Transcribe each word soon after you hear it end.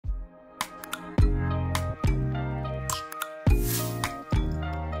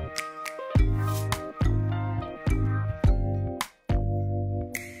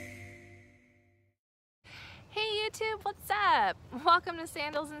up? Welcome to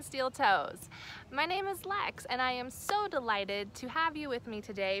Sandals and Steel Toes. My name is Lex and I am so delighted to have you with me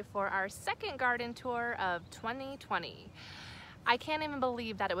today for our second garden tour of 2020. I can't even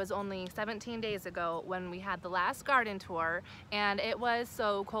believe that it was only 17 days ago when we had the last garden tour and it was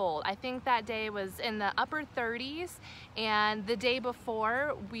so cold. I think that day was in the upper 30s, and the day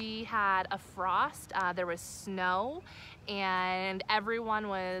before we had a frost, there was snow, and everyone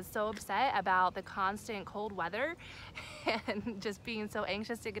was so upset about the constant cold weather and just being so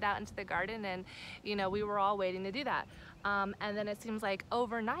anxious to get out into the garden, and you know, we were all waiting to do that. And then it seems like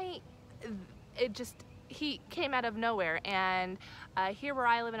overnight heat came out of nowhere, and here where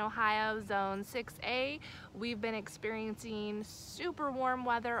I live in Ohio, Zone 6A, we've been experiencing super warm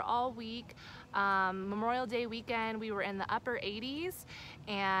weather all week. Memorial Day weekend we were in the upper 80s,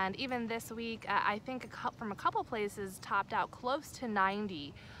 and even this week I think from a couple places topped out close to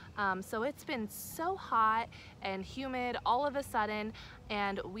 90. So it's been so hot and humid all of a sudden,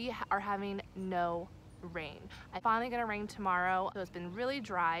 and we are having no rain. It's finally gonna rain tomorrow, so it's been really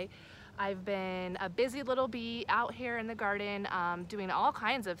dry. I've been a busy little bee out here in the garden, doing all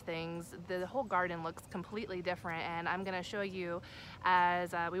kinds of things. The whole garden looks completely different, and I'm gonna show you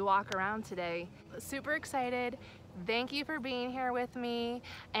as we walk around today. Super excited. Thank you for being here with me,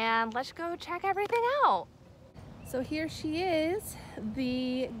 and let's go check everything out. So here she is,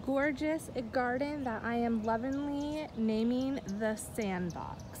 the gorgeous garden that I am lovingly naming the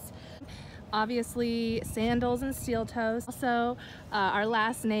Sandbox. Obviously, Sandals and Steel Toes. Also, our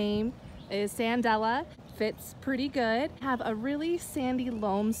last name is Sandella. Fits pretty good. Have a really sandy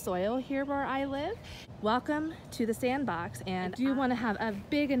loam soil here where I live. Welcome to the Sandbox, and I do want to have a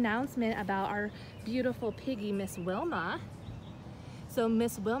big announcement about our beautiful piggy, Miss Wilma. So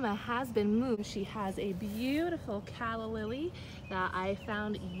Miss Wilma has been moved. She has a beautiful calla lily that I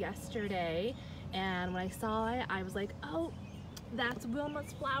found yesterday, and when I saw it, I was like, oh, that's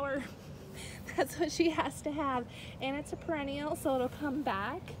Wilma's flower. That's what she has to have, and it's a perennial, so it'll come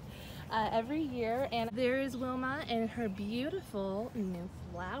back every year. And there is Wilma and her beautiful new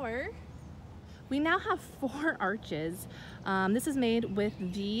flower. We now have 4 arches. This is made with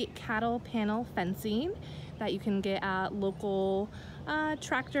the cattle panel fencing that you can get at local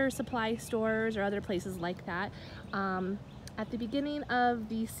tractor supply stores or other places like that. At the beginning of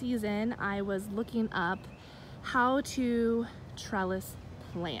the season, I was looking up how to trellis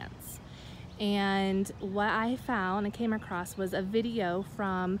plants. And what I found and came across was a video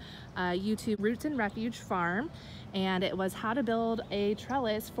from YouTube Roots and Refuge Farm, and it was how to build a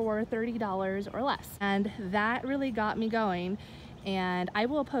trellis for $30 or less. And that really got me going, and I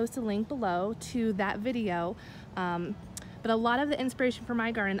will post a link below to that video. But a lot of the inspiration for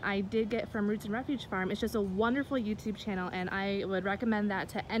my garden I did get from Roots and Refuge Farm. It's just a wonderful YouTube channel, and I would recommend that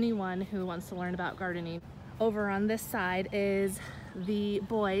to anyone who wants to learn about gardening. Over on this side is the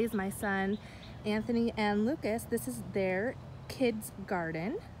boys, my son Anthony and Lucas. This is their kids'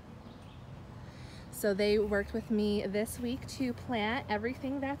 garden. So they worked with me this week to plant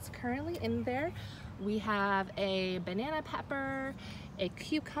everything that's currently in there. We have a banana pepper, a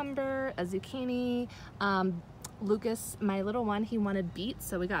cucumber, a zucchini. Lucas, my little one, he wanted beets,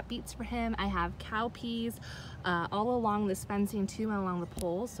 so we got beets for him. I have cowpeas all along this fencing too, and along the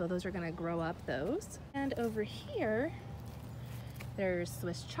poles, so those are gonna grow up those. And over here, there's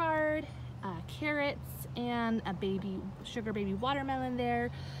Swiss chard, carrots, and a sugar baby watermelon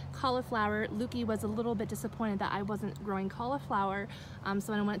there, cauliflower. Lukey was a little bit disappointed that I wasn't growing cauliflower,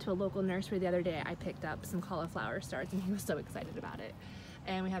 so when I went to a local nursery the other day, I picked up some cauliflower starts, and he was so excited about it.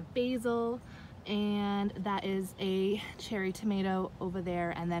 And we have basil, and that is a cherry tomato over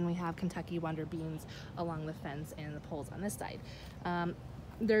there, and then we have Kentucky Wonder beans along the fence and the poles on this side.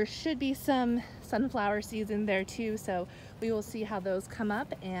 There should be some sunflower seeds in there too, so we will see how those come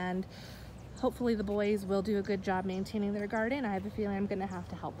up, and hopefully the boys will do a good job maintaining their garden. I have a feeling I'm gonna have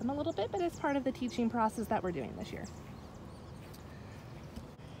to help them a little bit, but it's part of the teaching process that we're doing this year.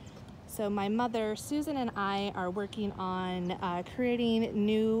 So my mother, Susan, and I are working on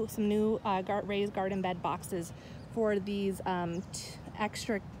creating some new raised garden bed boxes for these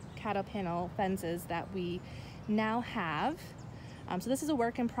extra cattle panel fences that we now have. So this is a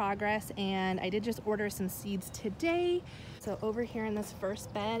work in progress, and I did just order some seeds today. So over here in this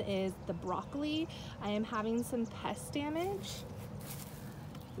first bed is the broccoli. I am having some pest damage.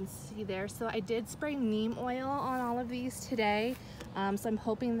 You can see there. So I did spray neem oil on all of these today. So I'm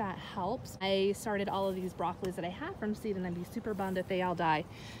hoping that helps. I started all of these broccolis that I have from seed, and I'd be super bummed if they all die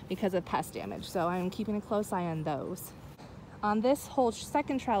because of pest damage. So I'm keeping a close eye on those. On this whole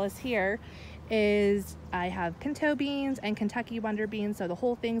second trellis here is I have pinto beans and Kentucky Wonder beans, so the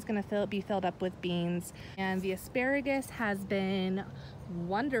whole thing's gonna be filled up with beans. And the asparagus has been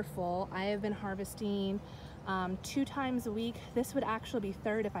wonderful. I have been harvesting 2 times a week. This would actually be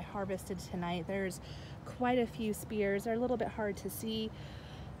third if I harvested tonight. There's quite a few spears. They're a little bit hard to see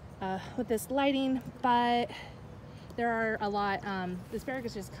with this lighting, but there are a lot. The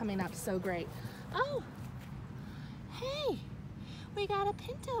asparagus is coming up so great. Oh, hey, we got a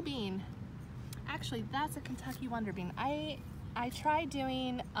pinto bean. Actually, that's a Kentucky Wonder bean. I tried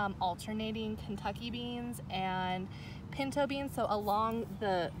doing alternating Kentucky beans and pinto beans. So along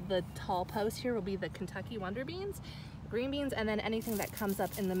the tall post here will be the Kentucky Wonder beans, green beans, and then anything that comes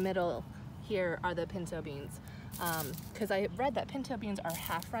up in the middle here are the pinto beans. Because I read that pinto beans are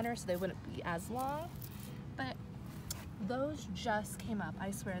half runners, so they wouldn't be as long. But those just came up.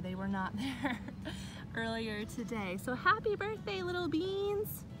 I swear they were not there earlier today. So happy birthday, little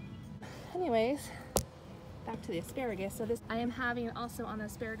beans. Anyways, back to the asparagus. So I am having also on the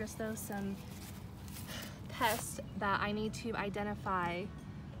asparagus though some pests that I need to identify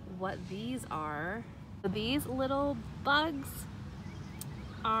what these are. So these little bugs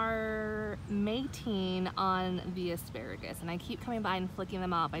are mating on the asparagus, and I keep coming by and flicking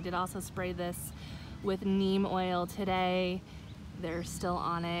them off. I did also spray this with neem oil today. They're still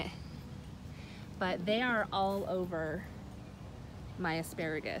on it, but they are all over my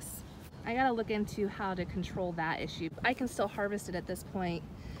asparagus. I gotta look into how to control that issue. I can still harvest it at this point.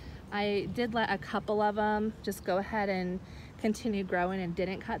 I did let a couple of them just go ahead and continue growing and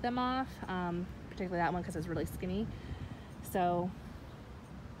didn't cut them off, particularly that one because it's really skinny. So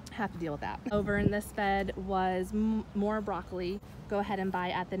have to deal with that. Over in this bed was more broccoli. Go ahead and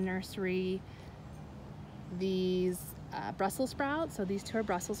buy at the nursery these Brussels sprouts. So these 2 are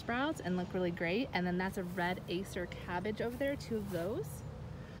Brussels sprouts and look really great. And then that's a red Acer cabbage over there, 2 of those.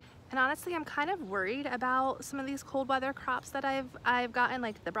 And honestly, I'm kind of worried about some of these cold weather crops that I've gotten,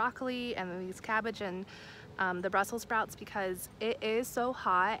 like the broccoli and these cabbage and the Brussels sprouts, because it is so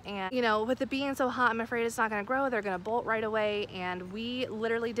hot. And you know, with it being so hot, I'm afraid it's not going to grow. They're going to bolt right away. And we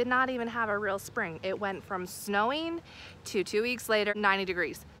literally did not even have a real spring. It went from snowing to 2 weeks later 90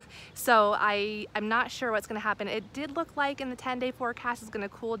 degrees. So I'm not sure what's going to happen. It did look like in the 10-day forecast it's going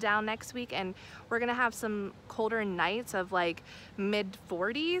to cool down next week, and we're going to have some colder nights of like mid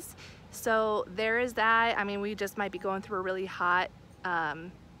 40s. So there is that. I mean, we just might be going through a really hot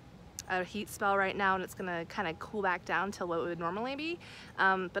a heat spell right now, and it's going to kind of cool back down to what it would normally be.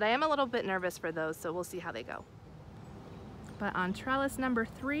 But I am a little bit nervous for those, so we'll see how they go. But on trellis number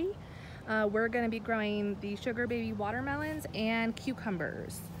 3, we're going to be growing the sugar baby watermelons and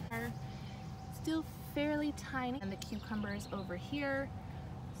cucumbers. Are still fairly tiny, and the cucumbers over here,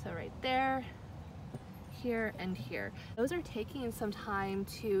 so right there, here, and here. Those are taking some time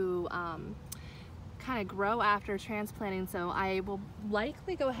to kind of grow after transplanting, so I will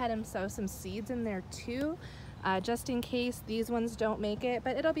likely go ahead and sow some seeds in there too, just in case these ones don't make it,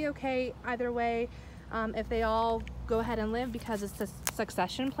 but it'll be okay either way. If they all go ahead and live, because it's a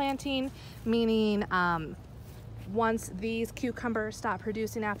succession planting, meaning once these cucumbers stop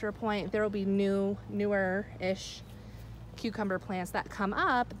producing after a point, there will be newer-ish cucumber plants that come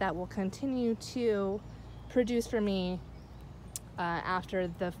up that will continue to produce for me after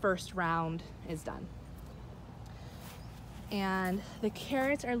the first round is done. And the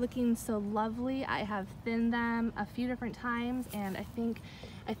carrots are looking so lovely. I have thinned them a few different times, and I think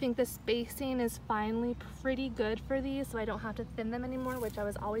the spacing is finally pretty good for these, so I don't have to thin them anymore, which I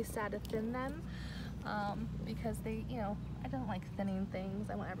was always sad to thin them because they, you know, I don't like thinning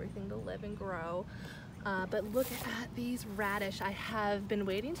things. I want everything to live and grow. But look at these radish. I have been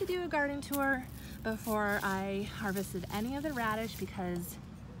waiting to do a garden tour before I harvested any of the radish because,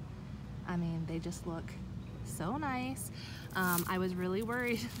 I mean, they just look so nice. I was really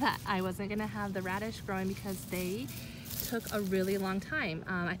worried that I wasn't gonna have the radish growing because they took a really long time.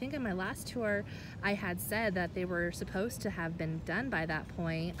 I think in my last tour I had said that they were supposed to have been done by that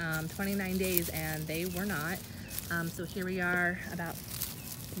point, 29 days, and they were not. So here we are about,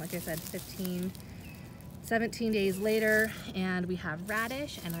 like I said, 17 days later, and we have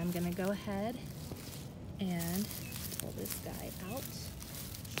radish, and I'm gonna go ahead and pull this guy out.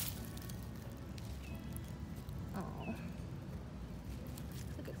 Oh,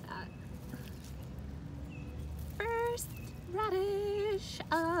 look at that. First radish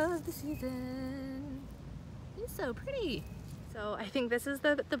of the season. He's so pretty. So I think this is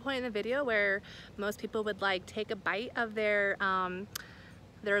the point in the video where most people would like take a bite of their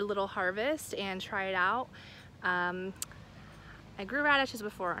little harvest and try it out. I grew radishes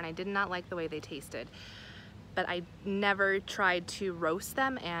before and I did not like the way they tasted. but I never tried to roast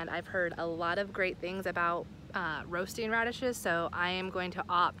them, and I've heard a lot of great things about roasting radishes, so I am going to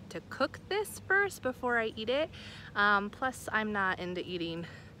opt to cook this first before I eat it. Plus, I'm not into eating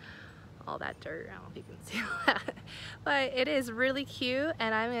all that dirt. I don't know if you can see that, but it is really cute,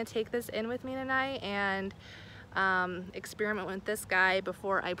 and I'm gonna take this in with me tonight and experiment with this guy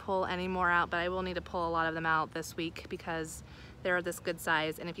before I pull any more out. But I will need to pull a lot of them out this week because they're this good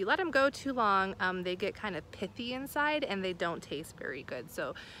size, and if you let them go too long, they get kind of pithy inside and they don't taste very good.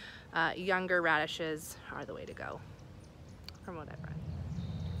 So younger radishes are the way to go, from what I've read.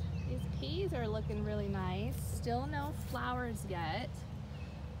 These peas are looking really nice. Still no flowers yet.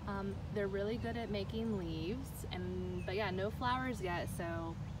 They're really good at making leaves, but yeah, no flowers yet,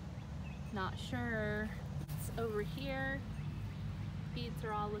 so not sure. It's over here. Beets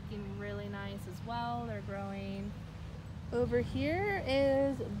are all looking really nice as well. They're growing. Over here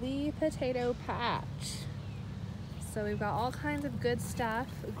is the potato patch. So we've got all kinds of good stuff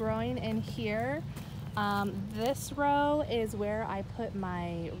growing in here. This row is where I put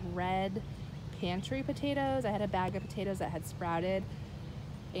my red pantry potatoes. I had a bag of potatoes that had sprouted,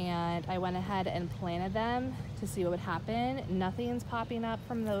 and I went ahead and planted them to see what would happen. Nothing's popping up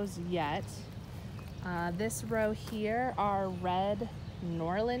from those yet. This row here are red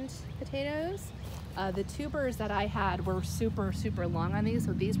Norland potatoes. The tubers that I had were super long on these,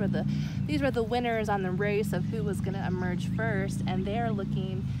 so these were the winners on the race of who was going to emerge first, and they are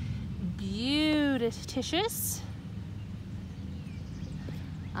looking beauticious.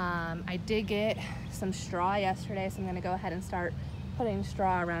 I did get some straw yesterday, so I'm going to go ahead and start putting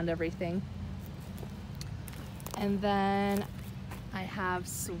straw around everything. And then I have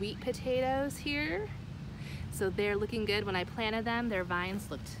sweet potatoes here. So they're looking good. When I planted them, their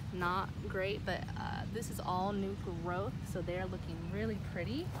vines looked not great, but this is all new growth, so they're looking really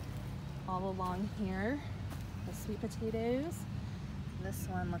pretty all along here. The sweet potatoes. This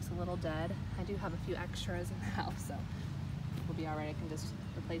one looks a little dead. I do have a few extras in the house, so we'll be all right. I can just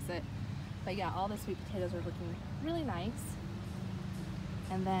replace it. But yeah, all the sweet potatoes are looking really nice.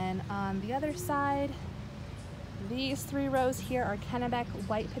 And then on the other side, these 3 rows here are Kennebec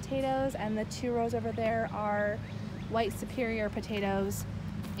white potatoes, and the 2 rows over there are white superior potatoes.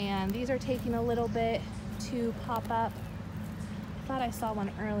 And these are taking a little bit to pop up. I thought I saw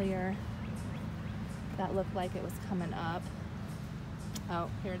one earlier that looked like it was coming up. Oh,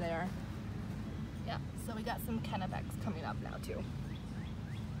 here they are. Yeah, so we got some Kennebecs coming up now too.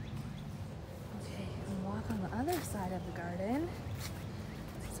 Okay, and walk on the other side of the garden.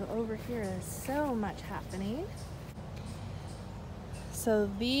 So over here is so much happening. So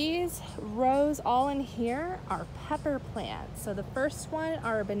these rows all in here are pepper plants. So the first one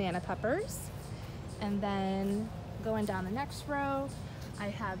are banana peppers. And then going down the next row, I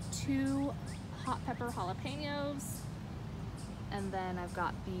have 2 hot pepper jalapenos. And then I've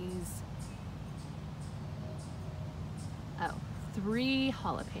got these, 3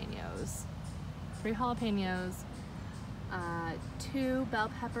 jalapenos. 3 jalapenos. 2 bell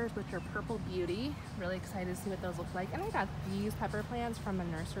peppers, which are Purple Beauty. Really excited to see what those look like. And I got these pepper plants from a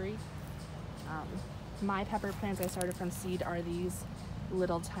nursery. My pepper plants I started from seed are these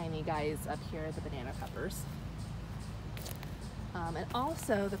little tiny guys up here, the banana peppers. And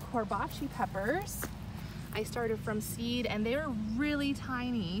also the Corbachi peppers I started from seed, and they were really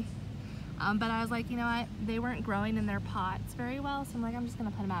tiny. But I was like, you know what, they weren't growing in their pots very well, so I'm like, I'm just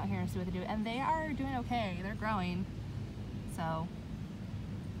gonna put them out here and see what they do. And they are doing okay, they're growing. So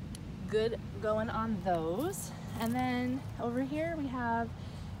good going on those. And then over here we have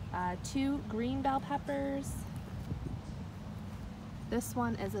 2 green bell peppers. This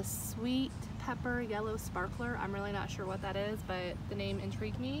one is a sweet pepper yellow sparkler. I'm really not sure what that is, but the name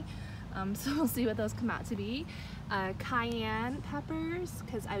intrigued me. So we'll see what those come out to be. Cayenne peppers,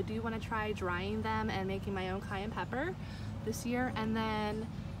 because I do want to try drying them and making my own cayenne pepper this year. And then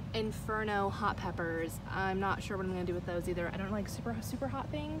Inferno hot peppers. I'm not sure what I'm gonna do with those either. I don't like super hot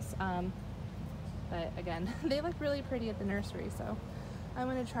things, but again, they look really pretty at the nursery, so I'm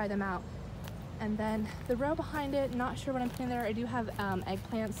gonna try them out. And then the row behind it, not sure what I'm putting there. I do have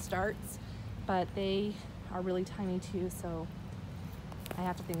eggplant starts, but they are really tiny too, so I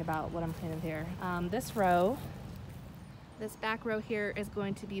have to think about what I'm putting there. This row, this back row here is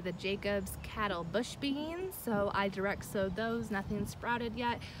going to be the Jacob's Cattle Bush Beans. So I direct sowed those, nothing sprouted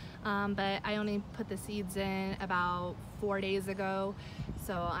yet, but I only put the seeds in about 4 days ago.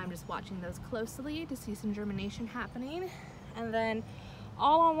 So I'm just watching those closely to see some germination happening. And then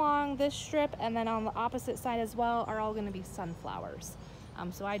all along this strip and then on the opposite side as well are all gonna be sunflowers.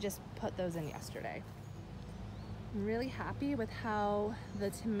 So I just put those in yesterday. I'm really happy with how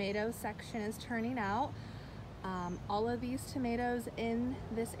the tomato section is turning out. All of these tomatoes in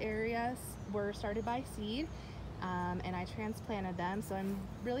this area were started by seed, and I transplanted them, so I'm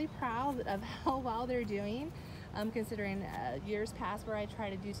really proud of how well they're doing, considering years past where I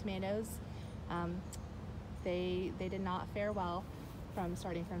tried to do tomatoes, they did not fare well from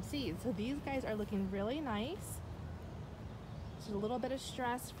starting from seed. So these guys are looking really nice. Just a little bit of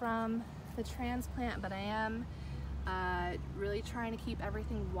stress from the transplant, but I am really trying to keep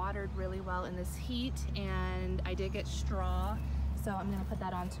everything watered really well in this heat, and I did get straw, so I'm gonna put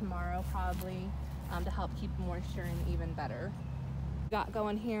that on tomorrow probably to help keep moisture in even better. Got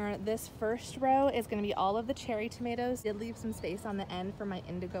going here, this first row is going to be all of the cherry tomatoes. Did leave some space on the end for my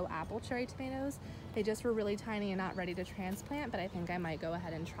indigo apple cherry tomatoes. They just were really tiny and not ready to transplant, but I think I might go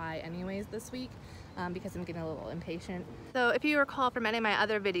ahead and try anyways this week because I'm getting a little impatient. So if you recall from any of my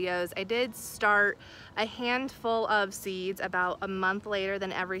other videos, I did start a handful of seeds about a month later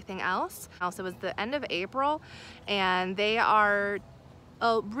than everything else. Also, it was the end of April, and they are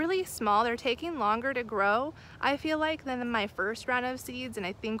really small. They're taking longer to grow, I feel like, than my first round of seeds, and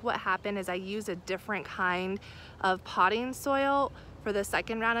I think what happened is I used a different kind of potting soil for the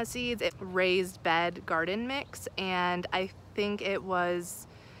second round of seeds. It raised bed garden mix, and I think it was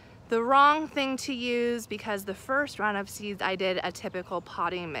the wrong thing to use because the first round of seeds I did a typical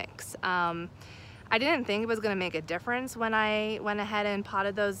potting mix. I didn't think it was going to make a difference when I went ahead and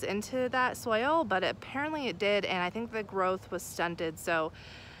potted those into that soil, but apparently it did, and I think the growth was stunted, so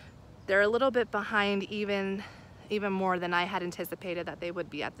they're a little bit behind even more than I had anticipated that they would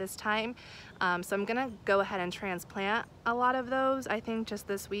be at this time. So I'm gonna go ahead and transplant a lot of those, I think, just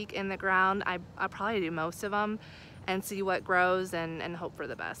this week in the ground. I'll probably do most of them and see what grows and hope for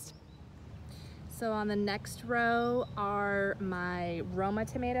the best. So on the next row are my Roma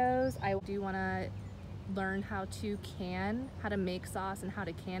tomatoes. I do want to learn how to make sauce and how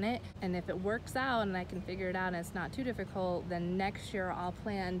to can it. And if it works out and I can figure it out and it's not too difficult, then next year I'll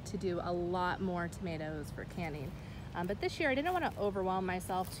plan to do a lot more tomatoes for canning. But this year I didn't want to overwhelm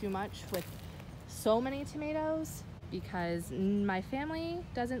myself too much with so many tomatoes because my family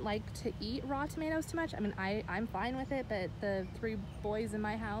doesn't like to eat raw tomatoes too much. I mean, I'm fine with it, but the 3 boys in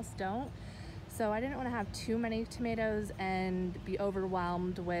my house don't. So I didn't want to have too many tomatoes and be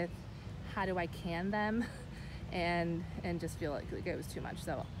overwhelmed with how do I can them and just feel like it was too much.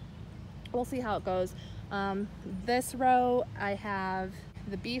 So we'll see how it goes. This row I have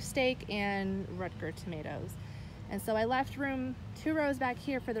the beefsteak and Rutger tomatoes. And so I left 2 rows back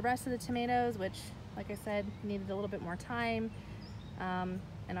here for the rest of the tomatoes, which, like I said, needed a little bit more time.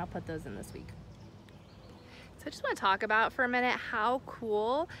 And I'll put those in this week. So I just want to talk about for a minute how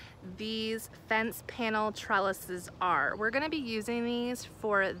cool these fence panel trellises are. We're going to be using these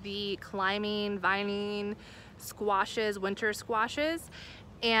for the climbing, vining, squashes, winter squashes.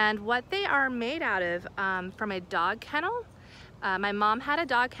 And what they are made out of from a dog kennel. My mom had a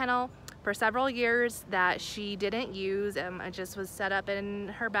dog kennel for several years that she didn't use. It just was set up in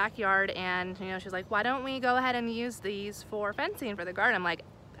her backyard, and she's like, why don't we go ahead and use these for fencing for the garden? I'm like,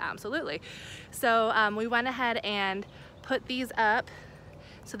 absolutely. So we went ahead and put these up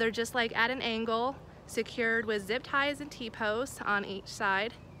so they're just like at an angle, secured with zip ties and T-posts on each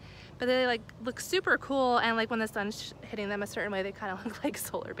side, but they like look super cool, and like when the sun's hitting them a certain way, they kind of look like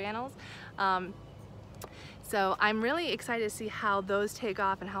solar panels. So I'm really excited to see how those take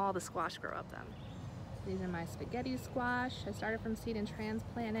off and how all the squash grow up them. These are my spaghetti squash. I started from seed and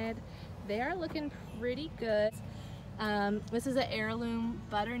transplanted. They are looking pretty good. This is an heirloom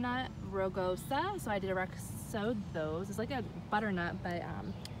butternut rugosa, so I direct sowed those. It's like a butternut, but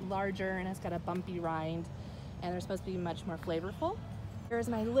larger, and it's got a bumpy rind, and they're supposed to be much more flavorful. Here's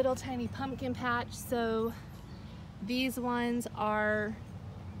my little tiny pumpkin patch. So these ones are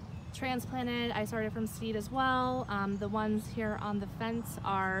transplanted. I started from seed as well. The ones here on the fence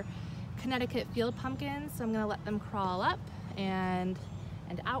are Connecticut field pumpkins, so I'm gonna let them crawl up and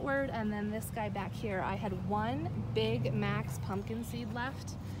outward. And then this guy back here, I had 1 big max pumpkin seed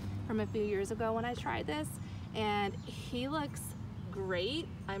left from a few years ago when I tried this, and he looks great.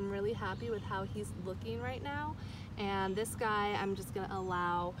 I'm really happy with how he's looking right now. And this guy I'm just gonna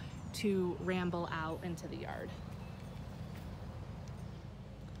allow to ramble out into the yard.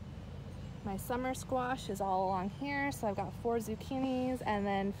 My summer squash is all along here, so I've got 4 zucchinis and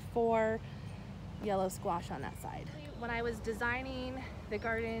then 4 yellow squash on that side. When I was designing the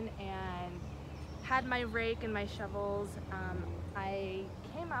garden and had my rake and my shovels, I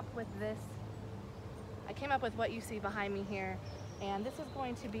came up with this. I came up with what you see behind me here, and this is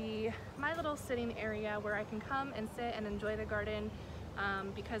going to be my little sitting area where I can come and sit and enjoy the garden,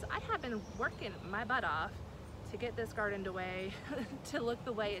 because I have been working my butt off to get this garden away to look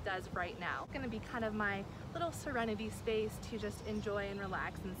the way it does right now. It's gonna be kind of my little serenity space to just enjoy and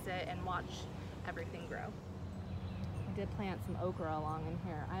relax and sit and watch everything grow. I did plant some okra along in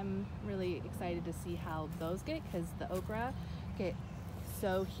here. I'm really excited to see how those get, because the okra get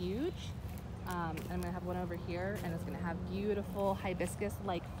so huge. I'm gonna have one over here, and it's gonna have beautiful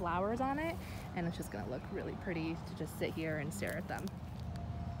hibiscus-like flowers on it, and it's just gonna look really pretty to just sit here and stare at them.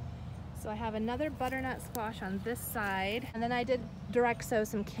 So I have another butternut squash on this side, and then I did direct sow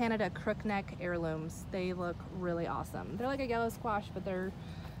some Canada crookneck heirlooms. They look really awesome. They're like a yellow squash, but they're,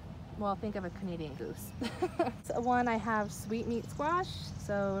 well, think of a Canadian goose. So one, I have sweet meat squash,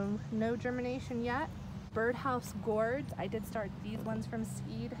 so no germination yet. Birdhouse gourds, I did start these ones from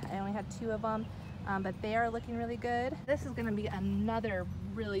seed. I only had 2 of them, but they are looking really good. This is gonna be another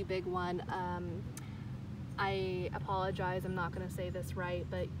really big one. I apologize, I'm not gonna say this right,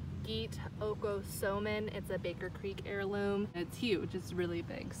 but Geet Oko Soman, it's a Baker Creek heirloom. It's huge, it's really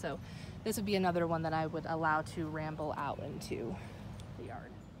big. So this would be another one that I would allow to ramble out into the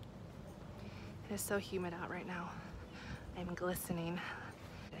yard. It is so humid out right now. I'm glistening,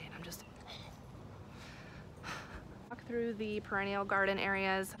 and I'm just walk through the perennial garden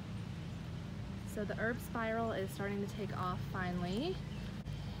areas. So the herb spiral is starting to take off finally.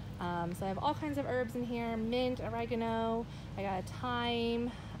 So I have all kinds of herbs in here: mint, oregano, I got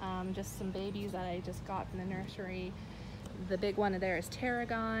thyme, just some babies that I just got from the nursery. The big one there is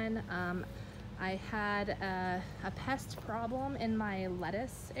tarragon. I had a pest problem in my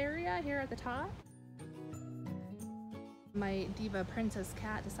lettuce area here at the top. My Diva Princess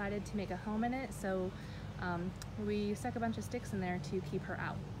cat decided to make a home in it, so we stuck a bunch of sticks in there to keep her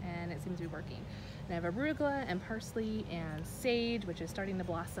out, and it seems to be working. And I have arugula and parsley and sage, which is starting to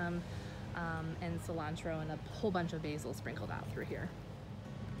blossom, and cilantro, and a whole bunch of basil sprinkled out through here.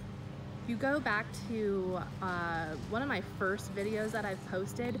 If you go back to one of my first videos that I've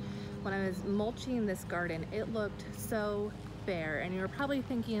posted, when I was mulching this garden, it looked so bare, and you were probably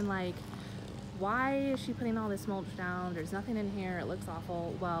thinking like, why is she putting all this mulch down? There's nothing in here, it looks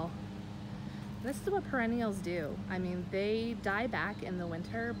awful. Well, this is what perennials do. I mean, they die back in the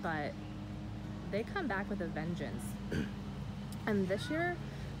winter, but they come back with a vengeance. And this year,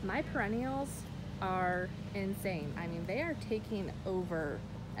 my perennials are insane. I mean, they are taking over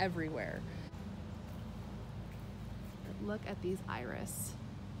everywhere. But look at these iris.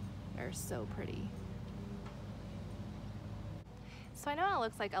 They're so pretty. So I know it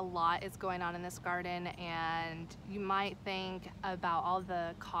looks like a lot is going on in this garden, and you might think about all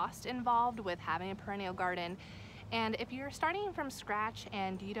the cost involved with having a perennial garden. And if you're starting from scratch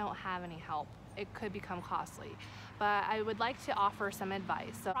and you don't have any help, it could become costly. But I would like to offer some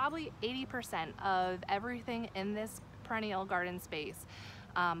advice. So probably 80% of everything in this perennial garden space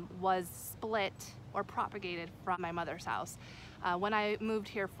was split or propagated from my mother's house. When I moved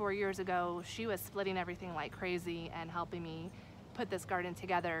here 4 years ago, she was splitting everything like crazy and helping me put this garden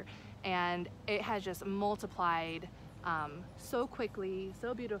together, and it has just multiplied so quickly,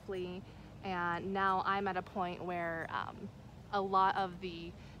 so beautifully, and now I'm at a point where a lot of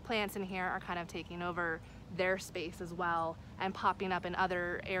the plants in here are kind of taking over their space as well and popping up in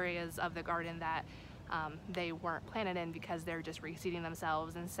other areas of the garden that they weren't planted in, because they're just reseeding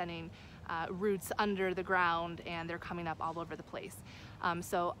themselves and sending roots under the ground, and they're coming up all over the place.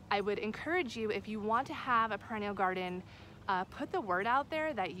 So I would encourage you, if you want to have a perennial garden, put the word out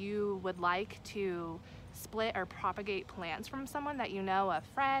there that you would like to split or propagate plants from someone that you know, a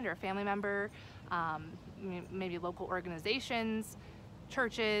friend or a family member, maybe local organizations,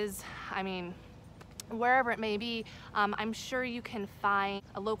 churches, I mean, wherever it may be. I'm sure you can find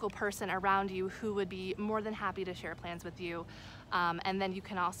a local person around you who would be more than happy to share plans with you. And then you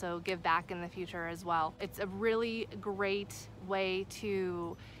can also give back in the future as well. It's a really great way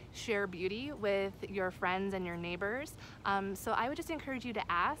to share beauty with your friends and your neighbors. So I would just encourage you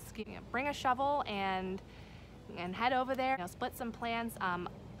to ask, bring a shovel and head over there, split some plants.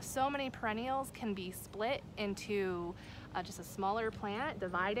 So many perennials can be split into just a smaller plant,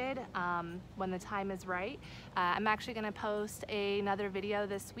 divided when the time is right. I'm actually going to post another video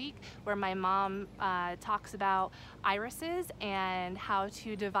this week where my mom talks about irises and how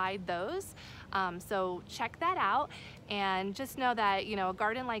to divide those. So check that out, and just know that a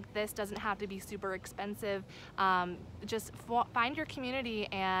garden like this doesn't have to be super expensive. Just find your community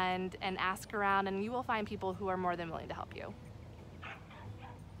and ask around, and you will find people who are more than willing to help you.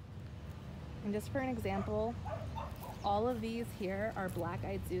 And just for an example, all of these here are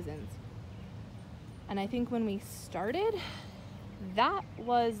black-eyed Susans. And I think when we started, that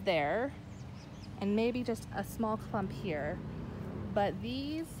was there, and maybe just a small clump here. But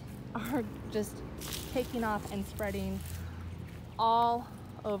these are just taking off and spreading all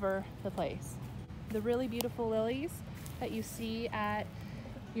over the place. The really beautiful lilies that you see at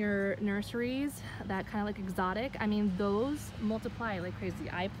your nurseries, that kind of like exotic, I mean, those multiply like crazy.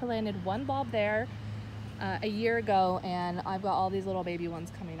 I planted one bulb there a year ago, and I've got all these little baby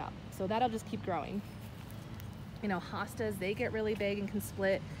ones coming up. So that'll just keep growing. You know, hostas, they get really big and can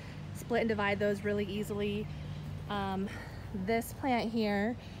split and divide those really easily. This plant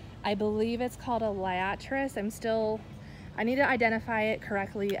here, I believe it's called a liatris. I need to identify it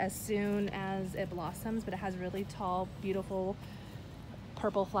correctly as soon as it blossoms, but it has really tall, beautiful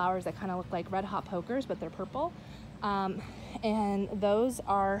purple flowers that kind of look like red hot pokers, but they're purple. And those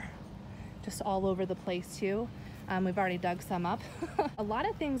are just all over the place too. We've already dug some up. A lot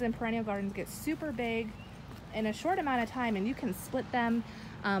of things in perennial gardens get super big in a short amount of time, and you can split them.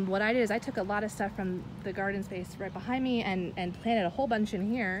 What I did is I took a lot of stuff from the garden space right behind me and planted a whole bunch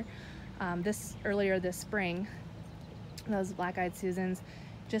in here earlier this spring, those black-eyed Susans,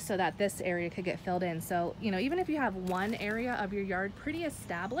 just so that this area could get filled in. So, you know, even if you have one area of your yard pretty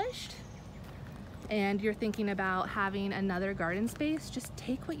established and you're thinking about having another garden space, just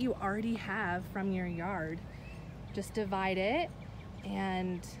take what you already have from your yard, just divide it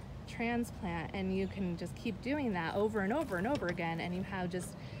and transplant, and you can just keep doing that over and over and over again, and you have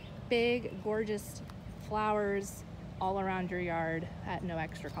just big, gorgeous flowers all around your yard at no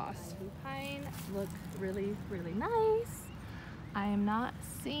extra cost. Lupine look really, really nice. I am not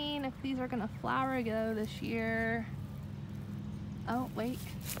seeing if these are gonna flower again this year. Oh, wait.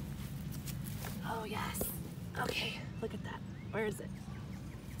 Oh, yes. Okay, look at that. Where is it?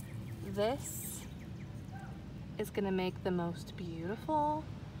 This is gonna make the most beautiful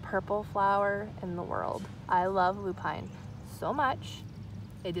purple flower in the world. I love lupine so much.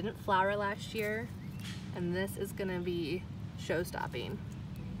 It didn't flower last year, and this is gonna be show-stopping.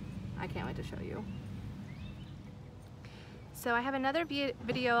 I can't wait to show you. So I have another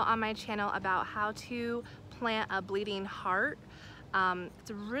video on my channel about how to plant a bleeding heart. It's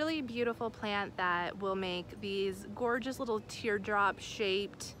a really beautiful plant that will make these gorgeous little teardrop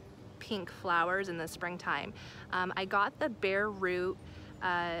shaped pink flowers in the springtime. I got the bare root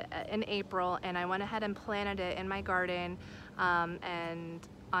in April, and I went ahead and planted it in my garden, and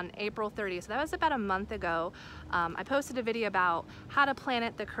on April 30th, so that was about a month ago, I posted a video about how to plant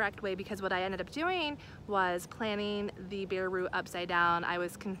it the correct way, because what I ended up doing was planting the bare root upside down. I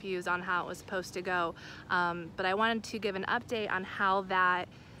was confused on how it was supposed to go, but I wanted to give an update on how that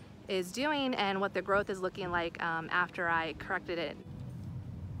is doing and what the growth is looking like after I corrected it.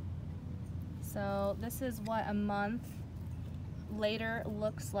 So this is what a month later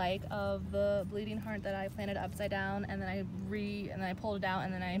looks like of the bleeding heart that I planted upside down, and then I pulled it out,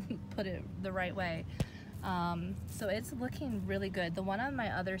 and then I put it the right way. So it's looking really good. The one on my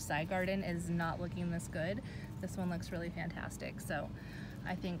other side garden is not looking this good. This one looks really fantastic. So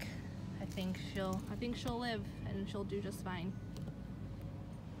I think she'll live, and she'll do just fine.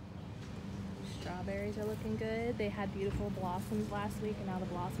 Strawberries are looking good. They had beautiful blossoms last week, and now the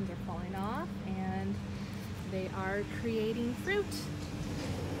blossoms are falling off, and they are creating fruit.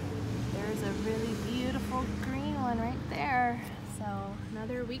 There's a really beautiful green one right there. So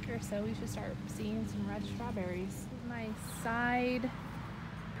another week or so, we should start seeing some red strawberries. My side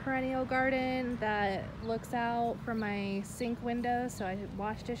perennial garden that looks out from my sink window, so I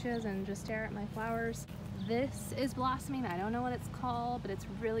wash dishes and just stare at my flowers. This is blossoming. I don't know what it's called, but it's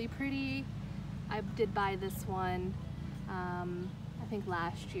really pretty. I did buy this one, I think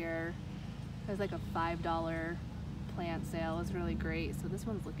last year. It was like a $5 plant sale. It was really great. So this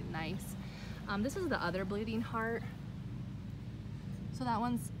one's looking nice. This is the other bleeding heart. So that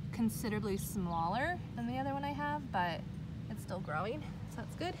one's considerably smaller than the other one I have, but it's still growing, so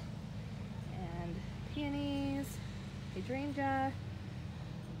that's good. And peonies, hydrangea.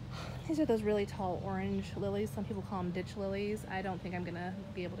 These are those really tall orange lilies. Some people call them ditch lilies. I don't think I'm gonna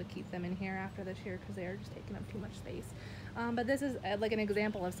be able to keep them in here after this year because they are just taking up too much space. But this is like an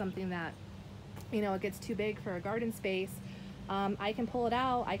example of something that, you know, it gets too big for a garden space. I can pull it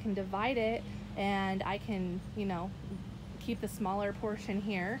out, I can divide it, and I can, you know, keep the smaller portion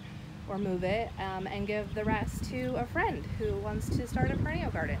here or move it and give the rest to a friend who wants to start a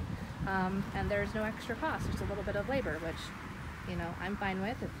perennial garden. And there's no extra cost, just a little bit of labor, which, you know, I'm fine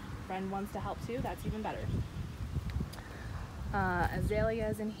with. If a friend wants to help too, that's even better.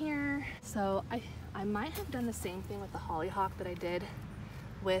 Azaleas in here. So I might have done the same thing with the hollyhock that I did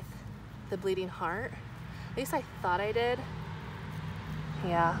with the bleeding heart. At least I thought I did.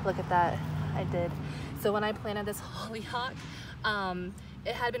 Yeah, look at that, I did. So when I planted this hollyhock,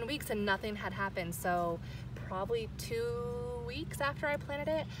 it had been weeks and nothing had happened. So probably 2 weeks after I planted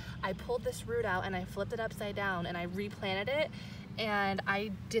it, I pulled this root out and I flipped it upside down and I replanted it, and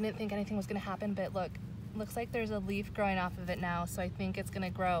I didn't think anything was gonna happen, but look, looks like there's a leaf growing off of it now, so I think it's gonna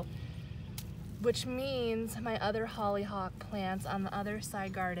grow. Which means my other hollyhock plants on the other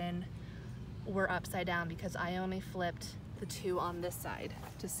side garden were upside down because I only flipped the two on this side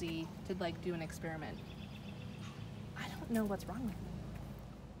to like do an experiment. I don't know what's wrong with me.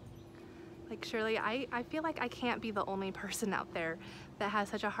 Like, Shirley, I feel like I can't be the only person out there that has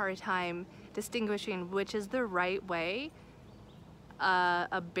such a hard time distinguishing which is the right way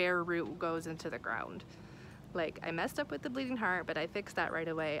a bare root goes into the ground. Like, I messed up with the bleeding heart, but I fixed that right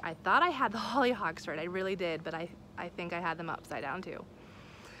away. I thought I had the hollyhocks right, I really did, but I think I had them upside down too.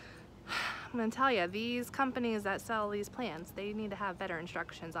 I'm gonna tell you, these companies that sell these plants, they need to have better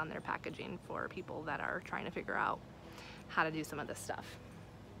instructions on their packaging for people that are trying to figure out how to do some of this stuff.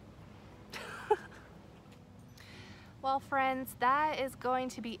 Well, friends, that is going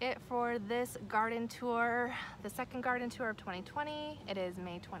to be it for this garden tour, the second garden tour of 2020. It is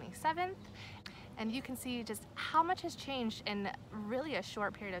May 27th, and you can see just how much has changed in really a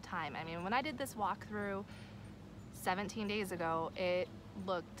short period of time. I mean, when I did this walkthrough 17 days ago, it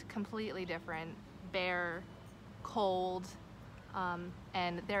looked completely different, bare, cold,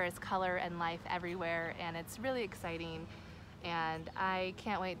 and there is color and life everywhere, and it's really exciting. And I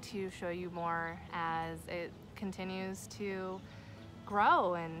can't wait to show you more as it continues to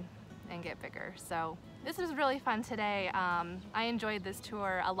grow and get bigger. So this was really fun today. I enjoyed this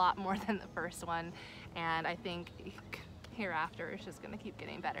tour a lot more than the first one, and I think hereafter it's just going to keep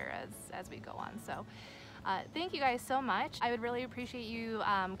getting better as we go on. So thank you guys so much. I would really appreciate you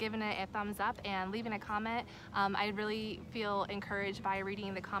giving it a thumbs up and leaving a comment. I really feel encouraged by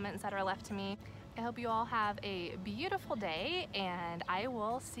reading the comments that are left to me. I hope you all have a beautiful day, and I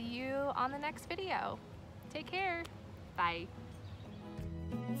will see you on the next video. Take care. Bye.